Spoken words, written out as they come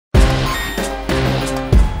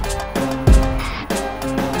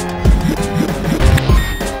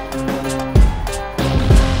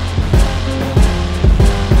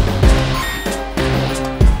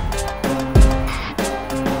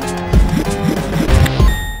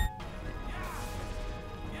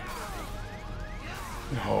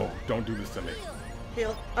Don't do this to me.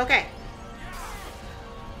 Heal. Okay.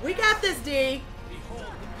 We got this, D.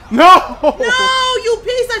 No! No, you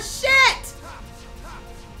piece of shit!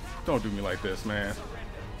 Don't do me like this, man.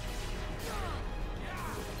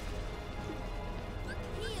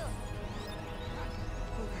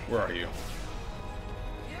 Where are you?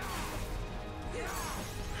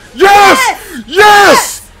 Yes!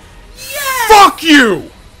 Yes! Yes! Fuck you!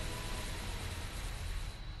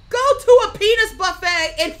 Go to a penis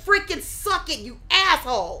buffet and freaking suck it, you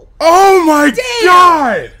asshole! Oh my Damn.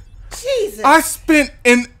 God! Jesus! I spent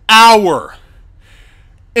an hour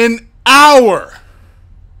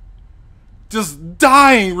just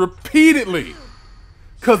dying repeatedly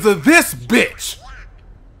because of this bitch.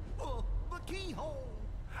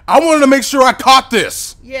 I wanted to make sure I caught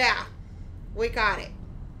this. Yeah, we got it.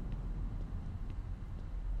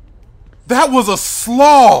 That was a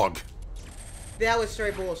slog. That was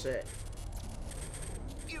straight bullshit.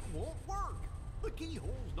 It won't work. The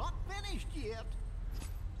keyhole's not finished yet.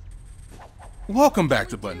 Welcome back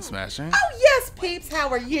to Button Smashing. Oh yes, peeps, how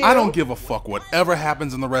are you? I don't give a fuck whatever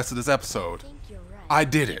happens in the rest of this episode. I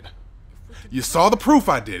did it. You saw the proof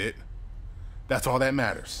I did it. That's all that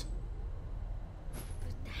matters.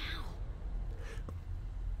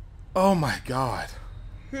 Oh my God.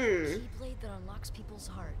 Keyblade that unlocks people's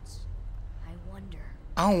hearts. I wonder.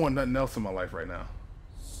 I don't want nothing else in my life right now.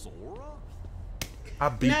 Sora? I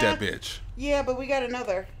beat that bitch. Yeah, but we got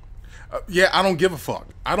another. Yeah, I don't give a fuck.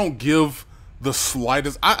 I don't give the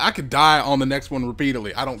slightest. I could die on the next one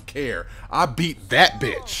repeatedly. I don't care. I beat that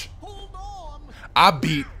bitch. Hold on. I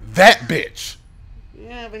beat that bitch.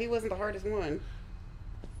 Yeah, but he wasn't the hardest one.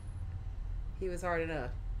 He was hard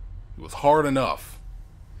enough. It was hard enough.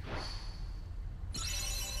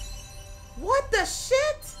 What the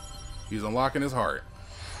shit? He's unlocking his heart.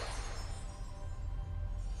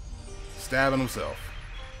 Stabbing himself.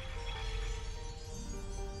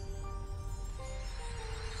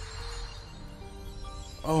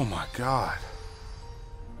 Oh my God.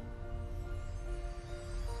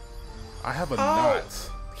 I have a nut.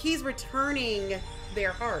 He's returning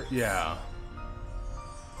their heart. Yeah.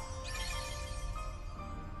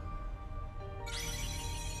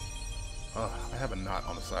 I have a knot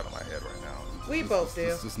on the side of my head right now. We both do.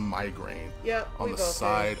 This is migraine. Yep, on we the both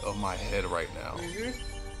side of my head right now. Mm-hmm.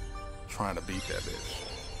 Trying to beat that bitch.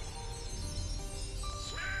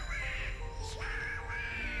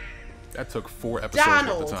 That took 4 episodes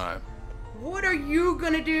Donald, at the time. What are you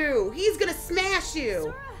gonna do? He's gonna smash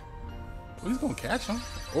you. Well, he's gonna catch him,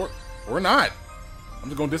 or not. I'm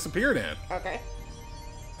just gonna disappear then. Okay.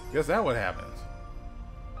 Guess that what happens.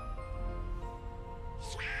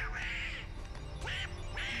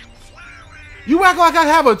 You act like I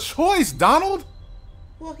have a choice, Donald.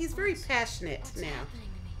 Well, he's very passionate now.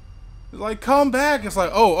 It's like, come back. It's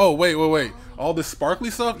like, oh, wait. All this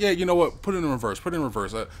sparkly stuff? Yeah, you know what? Put it in reverse.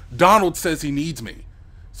 Donald says he needs me.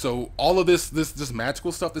 So all of this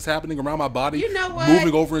magical stuff that's happening around my body, You know what?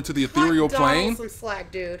 moving over into the ethereal Cut Donald plane, some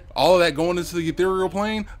slack, dude. all of that going into the ethereal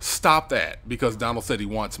plane, stop that. Because Donald said he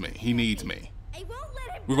wants me. He needs me. I won't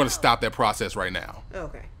let him We're going to stop that process right now.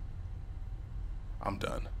 Okay. I'm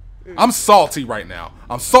done. I'm salty right now.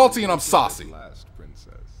 I'm salty and I'm saucy. Last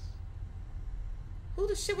princess. Who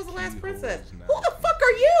the shit was the last He princess? holds now. Who the fuck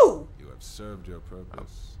are you? You have served your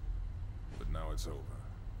purpose, but now it's over.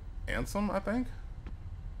 Ansem, I think?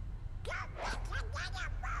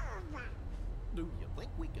 Do you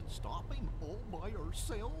think we can stop him all by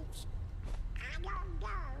ourselves? I don't know.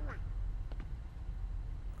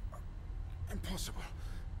 Impossible.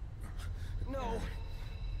 No.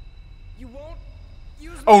 You won't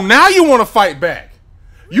use me. Oh, now you want to fight back.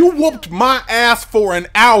 You whooped my ass for an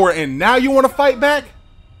hour and now you want to fight back?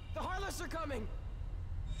 The Heartless are coming.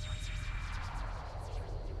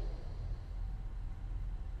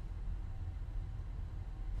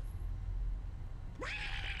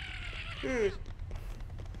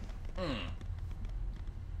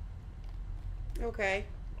 Okay.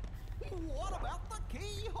 What about the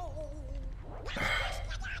keyhole?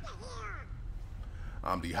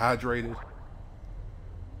 I'm dehydrated.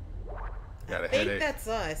 Got a I think headache. that's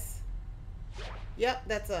us. Yep,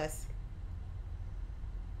 that's us.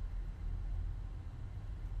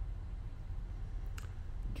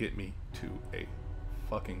 Get me to a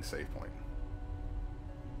fucking safe point.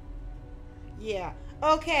 Yeah.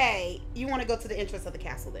 Okay. You want to go to the entrance of the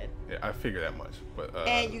castle then. Yeah, I figure that much. But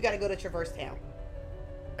And you got to go to Traverse Town.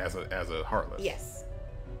 as a heartless, Yes.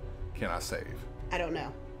 can I save? I don't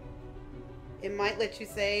know. It might let you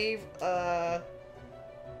save,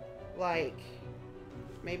 like,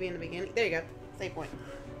 maybe in the beginning. There you go. Save point.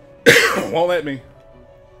 Won't let me.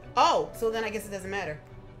 Oh, so then I guess it doesn't matter.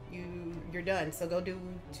 You you're done. So go to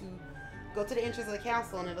the entrance of the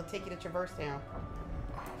castle, and it'll take you to Traverse Town.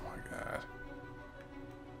 Oh my god.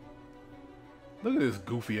 Look at this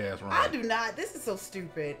goofy ass run. I do not. This is so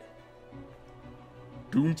stupid.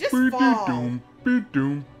 Doom, Just be fall. doom, be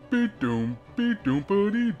doom, be doom, be doom,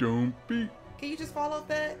 be doom, be. Can you just fall off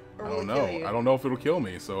that? Or I will don't it kill know. you? I don't know if it'll kill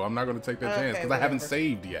me, so I'm not going to take that chance Okay, because I haven't whatever.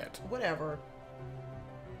 saved yet. Whatever.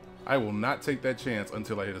 I will not take that chance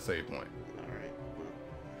until I hit a save point. Alright.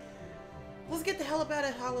 Let's get the hell up out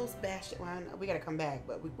of Hollow's Bastion. Well, we gotta come back,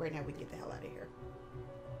 but right now we can get the hell out of here.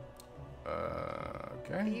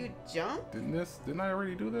 Okay. Can you jump? Didn't I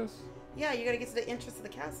already do this? Yeah, you gotta get to the entrance of the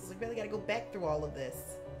castle, so you really gotta go back through all of this.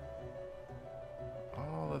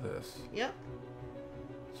 All of this. Yep.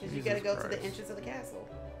 Because you Jesus gotta go to Christ. the entrance of the castle.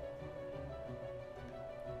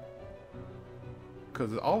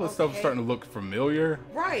 Because all this stuff is Okay. starting to look familiar.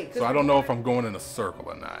 Right. 'cause So I we're don't know going- if I'm going in a circle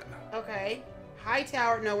or not. Okay. High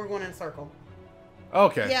tower. No, we're going in a circle.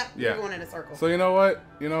 Okay. Yeah, Yeah. we're going in a circle. So you know what?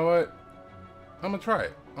 You know what? I'm gonna try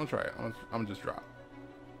it. I'm gonna just drop.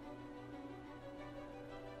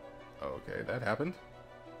 Okay, that happened.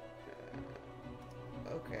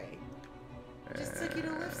 Okay. Just took you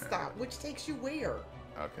to lift stop, which takes you where?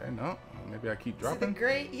 Okay, no. Maybe I keep To the dropping.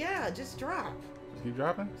 great. Yeah, just drop. Just keep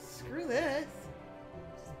dropping. Screw this.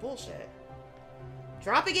 This is bullshit.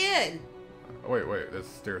 Drop again. Oh, wait. There's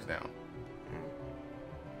stairs down.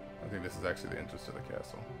 I think this is actually the entrance to the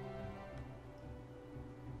castle.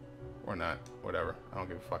 Or not. Whatever. I don't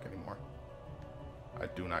give a fuck anymore. I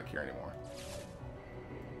do not care anymore.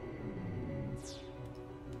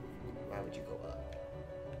 Why would you go up?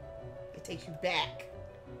 It takes you back.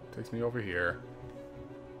 Takes me over here.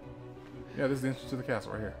 Yeah, this is the entrance to the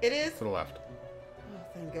castle right here. It is? To the left. Oh,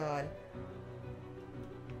 thank God.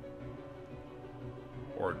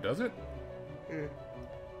 Or does it?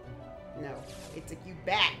 No. It took you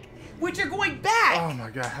back. Which you're going back! Oh my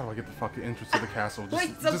god, how do I get the fucking entrance to the castle? Just,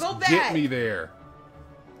 Wait, so just go get back. me there.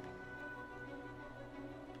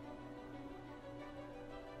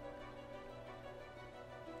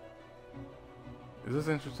 Is this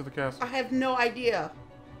entrance to the castle? I have no idea.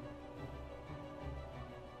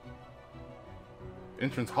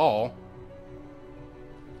 Entrance hall.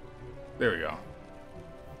 There we go.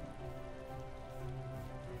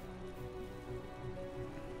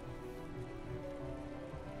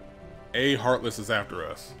 A Heartless is after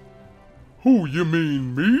us. Who, you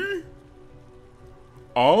mean me?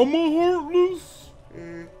 I'm a Heartless?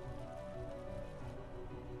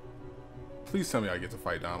 Please tell me I get to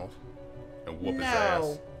fight Donald and whoop his ass.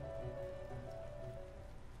 No.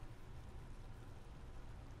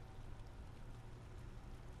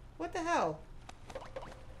 What the hell?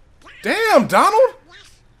 Damn, Donald!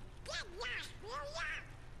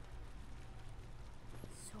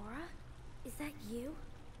 Sora? Is that you?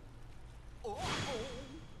 It's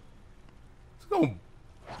gonna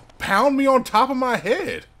pound me on top of my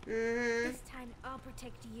head. This time I'll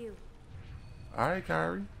protect you. Alright,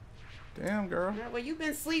 Kyrie. Damn, girl. Well, you've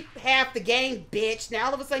been asleep half the game, bitch. Now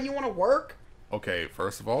all of a sudden you want to work? Okay,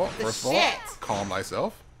 first of all, shit. calm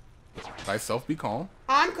thyself. Thyself be calm.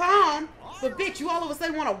 I'm calm. But bitch, you all of a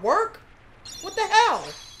sudden want to work? What the hell?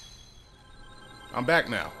 I'm back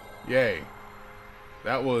now. Yay.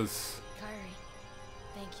 That was... Kyrie,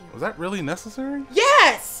 thank you. Was that really necessary?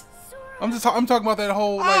 Yes! Sora! I'm talking about that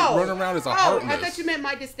whole, like, running around as a I Heartless. thought you meant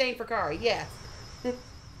my disdain for Kari. Yes.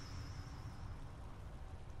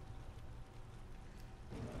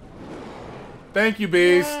 Thank you,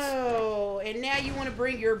 Beast. Oh, and now you want to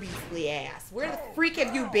bring your beastly ass. Where the freak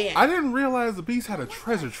have you been? I didn't realize the Beast had a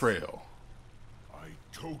treasure trail. I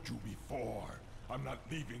told you before, I'm not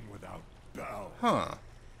leaving without Belle. Huh.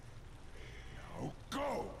 Now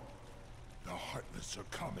go! The Heartless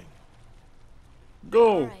are coming.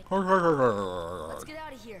 Go. Let's get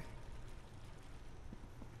out of here.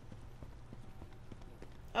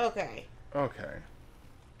 Okay. Okay.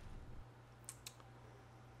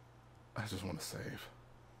 I just want to save.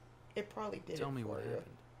 It probably did. Tell me what happened.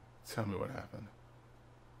 Tell me what happened.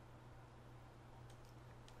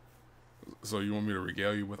 So you want me to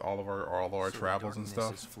regale you with all of our So travels and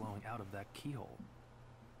darkness stuff? is flowing out of that keyhole.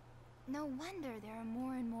 No wonder there are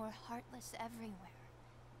more and more Heartless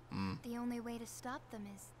everywhere. The only way to stop them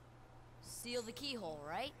is seal the keyhole,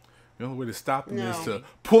 right? The only way to stop them is No. to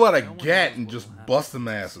pull out a No one gat knows and what just will happen bust them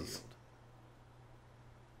once it's asses. sealed.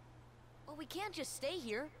 Well, we can't just stay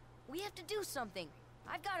here. We have to do something.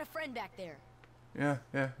 I've got a friend back there. Yeah,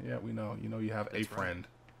 we know. You know you have a That's right. friend.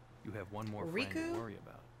 You have one more friend Riku? to worry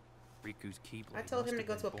about. Riku's Keyblade. I told him to must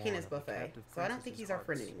go have to a been penis born of the buffet, captive so I don't think princess's he's our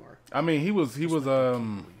friend hearts. anymore. I mean, he was Just like the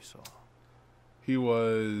Keyblade you saw. he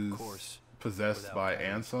was Of course, possessed Without by that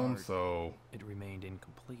Ansem, part, so it remained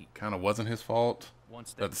incomplete. kind of wasn't his fault.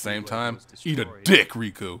 Once But at that the same key time, was eat a destroyed, dick,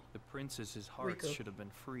 Riku. The princess's hearts Riku. should have been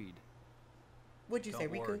freed. What'd you say,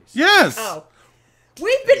 Don't Riku? worry, Yes. Oh.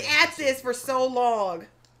 We've been at this for so long.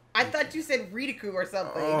 I thought you said Riku or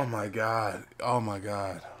something. Oh my god. Oh my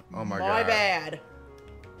god. Oh my god. My bad.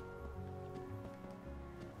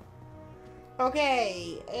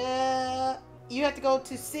 Okay. You have to go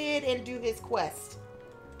to Sid and do his quest.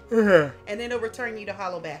 And then it'll return you to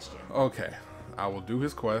Hollow Bastion. Okay. I will do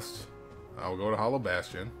his quest. I will go to Hollow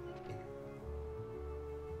Bastion.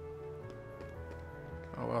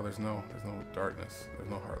 Oh wow, there's no darkness. There's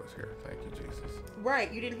no Heartless here. Thank you, Jesus.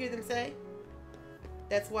 Right, you didn't hear them say?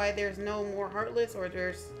 That's why there's no more Heartless, or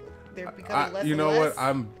they're becoming less You and know less? what?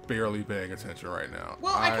 I'm barely paying attention right now.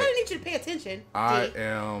 Well, I kind of need you to pay attention. I D.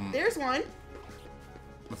 am. There's one.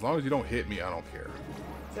 As long as you don't hit me, I don't care.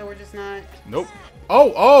 So we're just not... Nope.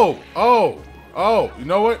 Oh. You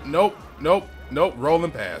know what? Nope.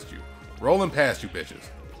 Rolling past you. Rolling past you, bitches.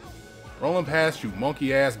 Rolling past you,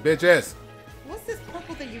 monkey ass bitches. What's this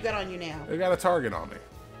purple thing you got on you now? They got a target on me.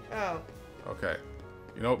 Oh. Okay.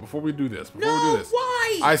 You know, before we do this,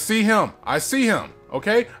 Why? I see him.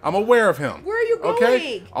 Okay? I'm aware of him. Where are you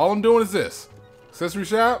Okay? going? All I'm doing is this. Accessory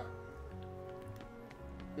shop.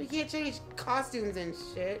 You can't change costumes and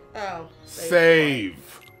shit. Oh.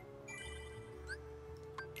 Save.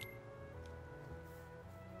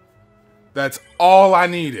 That's all I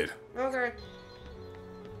needed. Okay.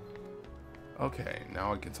 Okay,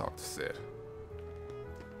 now I can talk to Sid.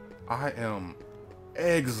 I am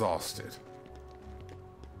exhausted.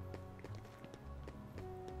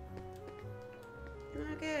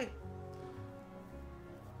 Okay.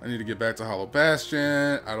 I need to get back to Hollow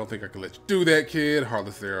Bastion. I don't think I can let you do that, kid.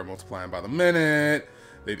 Heartless there are multiplying by the minute.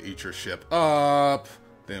 They'd eat your ship up.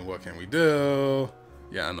 Then what can we do?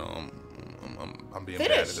 Yeah, I know. I'm being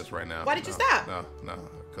bad at this right now. Why did you stop? No.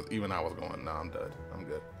 Because even I was going, I'm done. I'm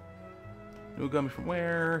good. You got me from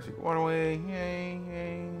where? Secret Waterway.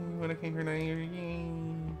 Yay. When I came here, yay.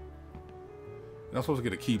 And I'm supposed to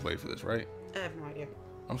get a Keyblade for this, right? I have no idea.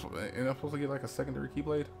 I'm supposed to get like a secondary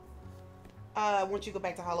Keyblade? Once you go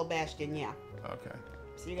back to Hollow Bastion, yeah. Okay.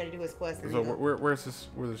 So you gotta do his quest. So where's this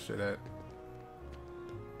shit at?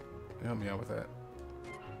 Help me out with that.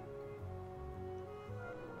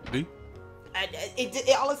 D?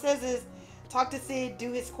 All it says is talk to Sid,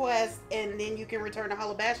 do his quest, and then you can return to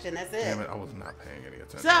Hollow Bastion. That's it. Damn it, I was not paying any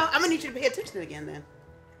attention. So I'm gonna need you to pay attention again then.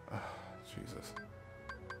 Jesus.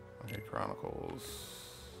 Okay, Chronicles.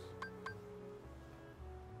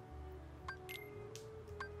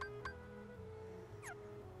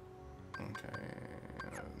 Okay,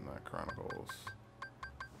 not Chronicles.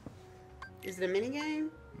 Is it a mini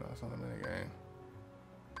game? No, it's not a minigame.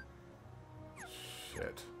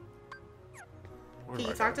 Shit. Where Can do you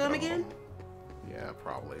I talk to gotta him go? again? Yeah,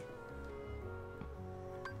 probably.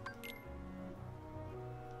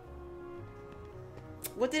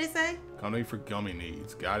 What did it say? Come to me for gummy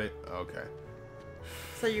needs. Got it? Okay.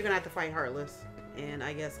 So you're gonna have to fight Heartless, and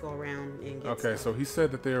I guess go around and get Okay, stuff. so he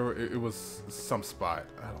said that it was some spot.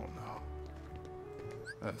 I don't know.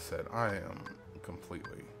 That said, I am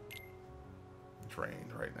completely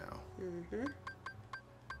drained right now. Mm-hmm.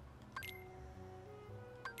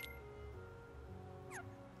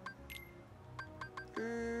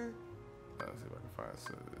 Let's see if I can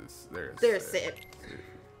find There's Sid.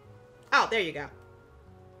 Oh, there you go.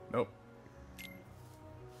 Nope.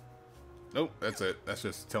 Nope, that's it. That's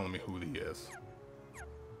just telling me who he is.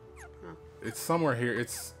 Huh. It's somewhere here.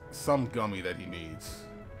 It's some gummy that he needs.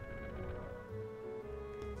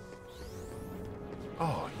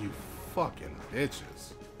 Oh, you fucking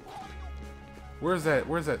bitches. Where's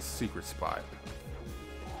that secret spot?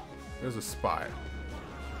 There's a spot.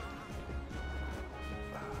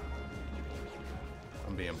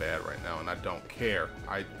 I'm being bad right now, and I don't care.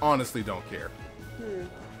 I honestly don't care.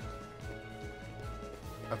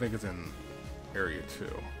 I think it's in Area 2.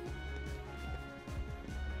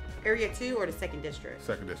 Area 2 or the 2nd district?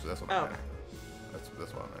 2nd district, that's what Oh, I'm okay. at.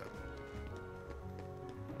 That's what I'm at.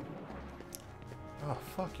 Oh,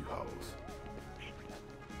 fuck you hoes.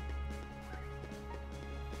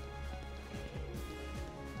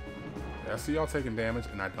 Yeah, I see y'all taking damage,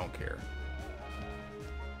 and I don't care.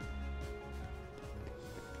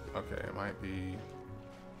 Okay, it might be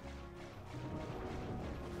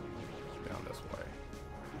down this way.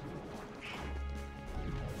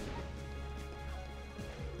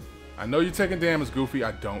 I know you're taking damage, Goofy.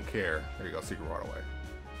 I don't care. There you go, Secret Waterway.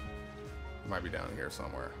 It might be down here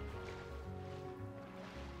somewhere.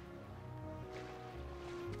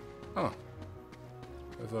 Oh.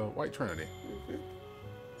 There's a White Trinity.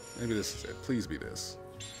 Maybe this is it. Please be this.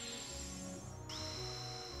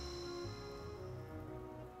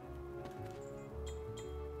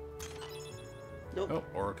 Nope. Oh,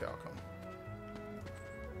 or a Calcum.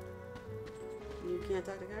 You can't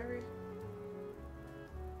talk to Kyrie?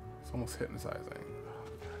 It's almost hypnotizing.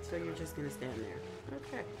 So you're just gonna stand there.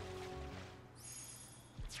 Okay.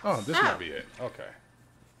 Oh, this might be it. Okay.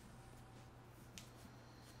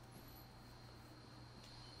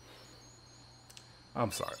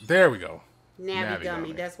 I'm sorry. There we go. Nabby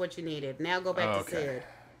dummy. That's what you needed. Now go back to Sid.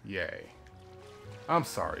 Yay. I'm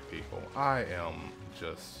sorry, people. I am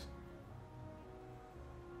just...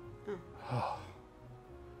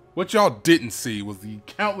 What y'all didn't see was the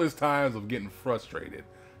countless times of getting frustrated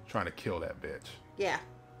trying to kill that bitch. Yeah.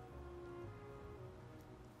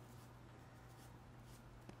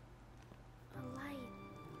 A light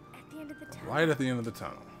at the end of the tunnel. Light at the end of the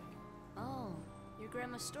tunnel. Oh, your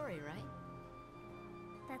grandma's story, right?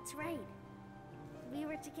 That's right. We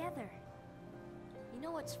were together. You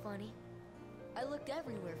know what's funny? I looked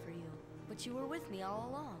everywhere for you, but you were with me all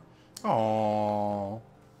along. Aww.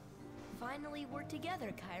 Finally, we're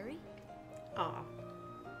together, Kyrie. Aw.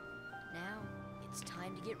 Now, it's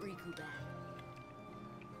time to get Riku back.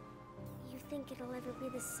 You think it'll ever be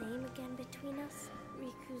the same again between us?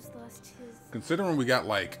 Riku's lost his... Considering we got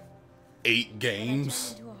like 8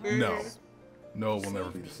 games, no. No, it will never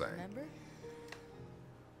Saved be me, the same. Remember?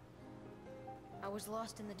 I was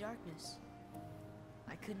lost in the darkness.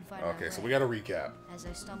 I couldn't find my Okay, so way. we got to recap. As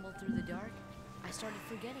I stumbled through the dark, I started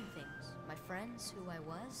forgetting things. My friends, who I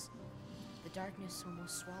was. The darkness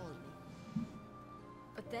almost swallowed me.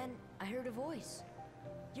 But then I heard a voice.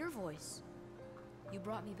 Your voice. You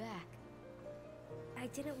brought me back. I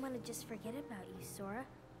didn't want to just forget about you, Sora.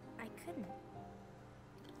 I couldn't.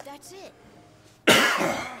 That's it. Our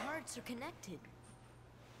hearts are connected.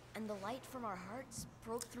 And the light from our hearts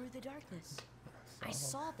broke through the darkness. I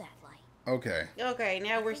saw that light. Okay. Okay,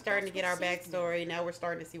 now we're think starting to that's get our what saved me. backstory. Now we're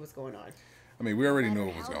starting to see what's going on. I mean, we already No knew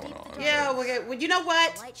matter what was how going deep on. the Yeah, darkness- well, you know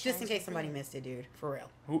what? Light Just in shines case somebody within. missed it, dude. For real.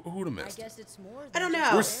 Who'd have I missed it? guess it's more I don't than know.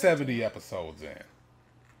 We're just 70 episodes in.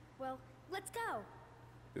 Well, let's go.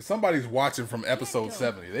 If somebody's watching from episode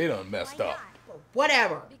 70, they done messed Why up. not?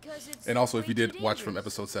 Whatever. Because it's And also, if way you did too watch from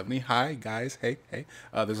dangerous. episode 70, hi guys, hey,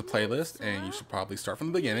 there's a playlist, and you should probably start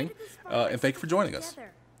from the beginning. And thank you for joining us.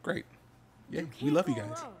 Great. Yeah, we love you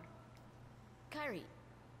guys. Kyrie,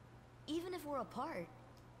 even if we're apart,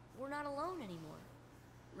 we're not alone anymore,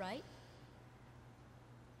 right?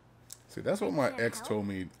 See, that's what my can't ex help. told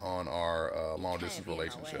me on our long can't distance be in my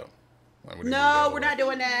relationship. way. Like, we didn't do No, that we're way. not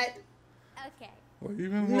doing that. Okay, Well,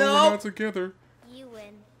 even when Nope. we're not together, you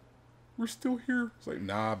win. we're still here. It's like,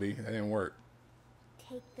 nah, B, that didn't work.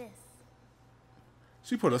 Take this.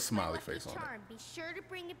 She put a My smiley lucky face on it. charm. Be sure to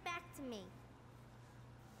bring it back to me.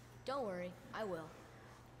 Don't worry, I will.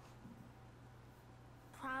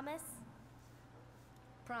 Promise?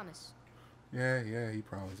 Promise. Yeah, he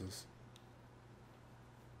promises.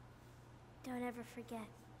 Don't ever forget.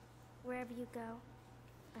 Wherever you go,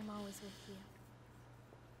 I'm always with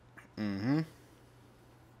you. Mm-hmm.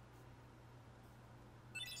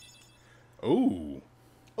 Ooh.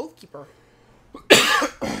 Oathkeeper.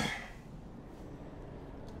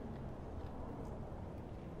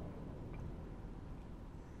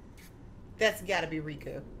 That's gotta be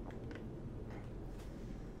Riku.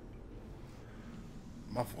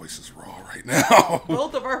 My voice is raw right now.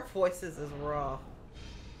 Both of our voices is raw.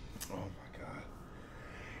 Oh my god.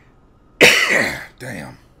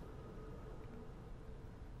 Damn.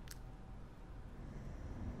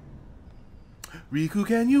 Riku,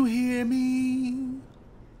 can you hear me?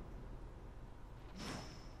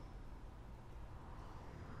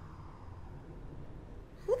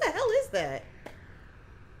 Who the hell is that?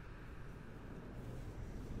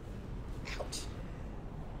 Ouch.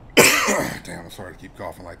 Damn, I'm sorry to keep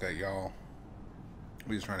coughing like that, y'all.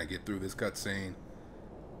 We're just trying to get through this cutscene.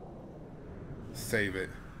 Save it.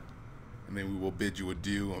 And then we will bid you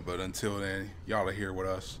adieu. But until then, y'all are here with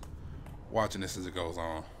us, watching this as it goes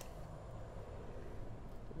on.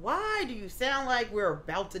 Why do you sound like we're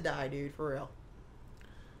about to die, dude? For real.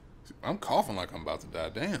 I'm coughing like I'm about to die.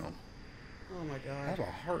 Damn. Oh my Have god.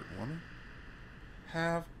 a heart, woman.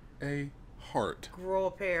 Have a heart. Grow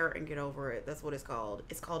a pair and get over it. That's what it's called.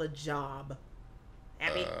 It's called a job.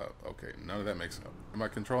 Abby. Okay, none of that makes sense. Am I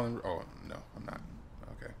controlling? Oh, no, I'm not.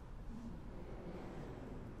 Okay.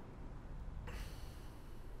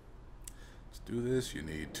 To do this, you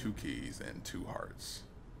need 2 keys and 2 hearts.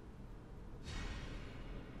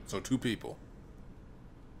 So 2 people.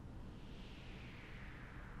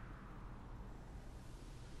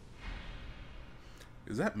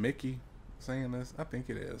 Is that Mickey? saying this? I think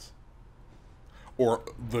it is. Or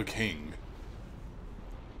the king.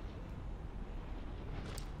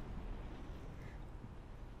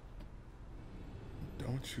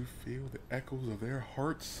 Don't you feel the echoes of their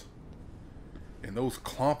hearts? And those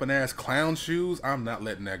clomping ass clown shoes? I'm not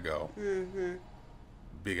letting that go. Mm-hmm.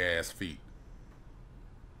 Big ass feet.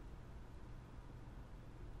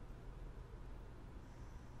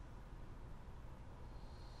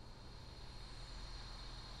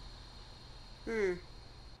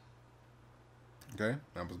 Okay,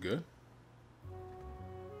 that was good.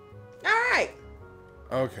 Alright.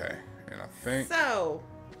 Okay, and I think... So...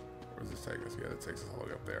 Where does this take us? Yeah, that takes us all the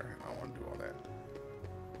way up there. I don't want to do all that.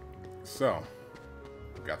 So,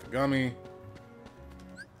 we got the gummy.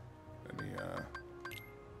 Let me,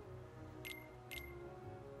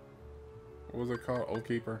 what was it called? Oath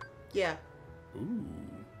Keeper? Yeah. Ooh.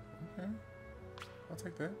 Okay. I'll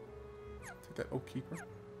take that. Take that Oath Keeper.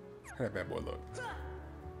 How that bad boy look?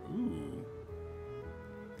 Ooh.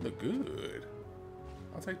 Look good.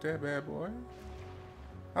 I'll take that bad boy.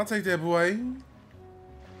 I'll take that boy.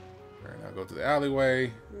 Alright, now go to the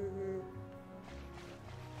alleyway.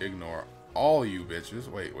 Ignore all you bitches.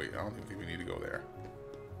 Wait. I don't think we need to go there.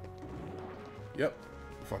 Yep.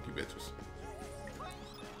 Fuck you bitches.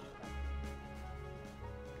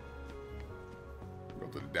 Go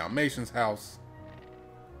to the Dalmatian's house.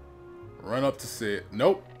 Run up to Sid.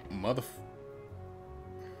 Nope.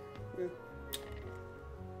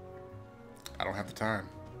 I don't have the time.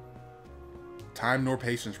 Time nor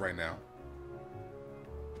patience right now.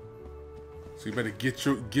 So you better get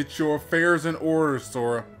your affairs in order,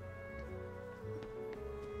 Sora.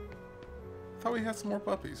 I thought we had some more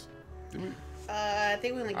puppies. Did we? I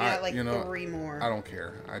think we only got like 3 more. I don't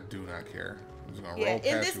care. I do not care. I'm just gonna Yeah, roll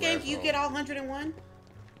past in this game, asshole. you get all 101?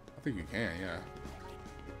 I think you can, yeah.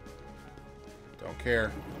 Don't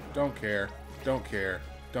care. Don't care. Don't care.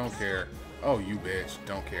 Don't care. Oh, you bitch.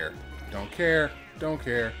 Don't care. Don't care. Don't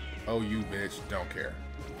care. Oh, you bitch. Don't care.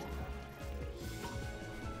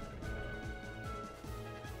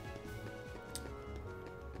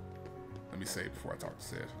 Let me save before I talk to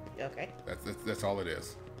Sid. Okay. That's all it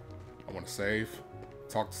is. I want to save,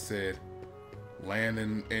 talk to Sid, land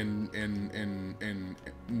in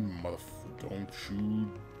mother. Don't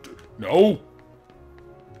you? No.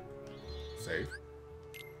 Save.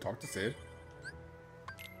 Talk to Sid.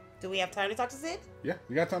 Do we have time to talk to Sid? Yeah,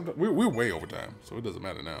 we got time. We're way over time, so it doesn't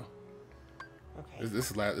matter now. Okay.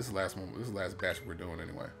 This is last one. This is the last batch we're doing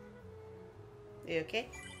anyway. Okay.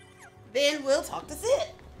 Then we'll talk to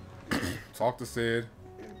Sid. Talk to Sid.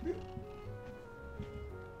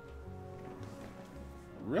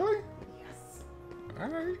 Really? Yes. All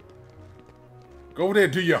right. Go over there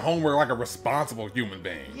and do your homework like a responsible human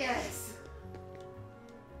being. Yes.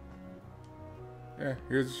 Yeah,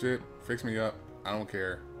 here's the shit. Fix me up. I don't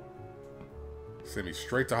care. Send me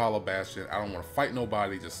straight to Hollow Bastion. I don't want to fight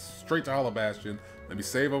nobody. Just straight to Hollow Bastion. Let me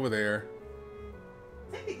save over there.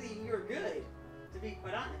 Technically, you're good, to be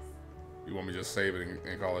quite honest. You want me to just save it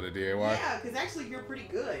and call it a DAY? Yeah, because actually you're pretty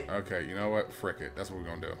good. Okay, you know what? Frick it. That's what we're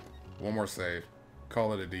going to do. One more save.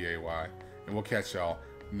 Call it a DAY. And we'll catch y'all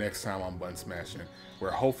next time on Button Smashing,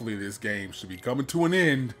 where hopefully this game should be coming to an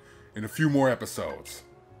end in a few more episodes.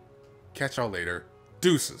 Catch y'all later.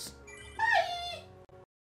 Deuces.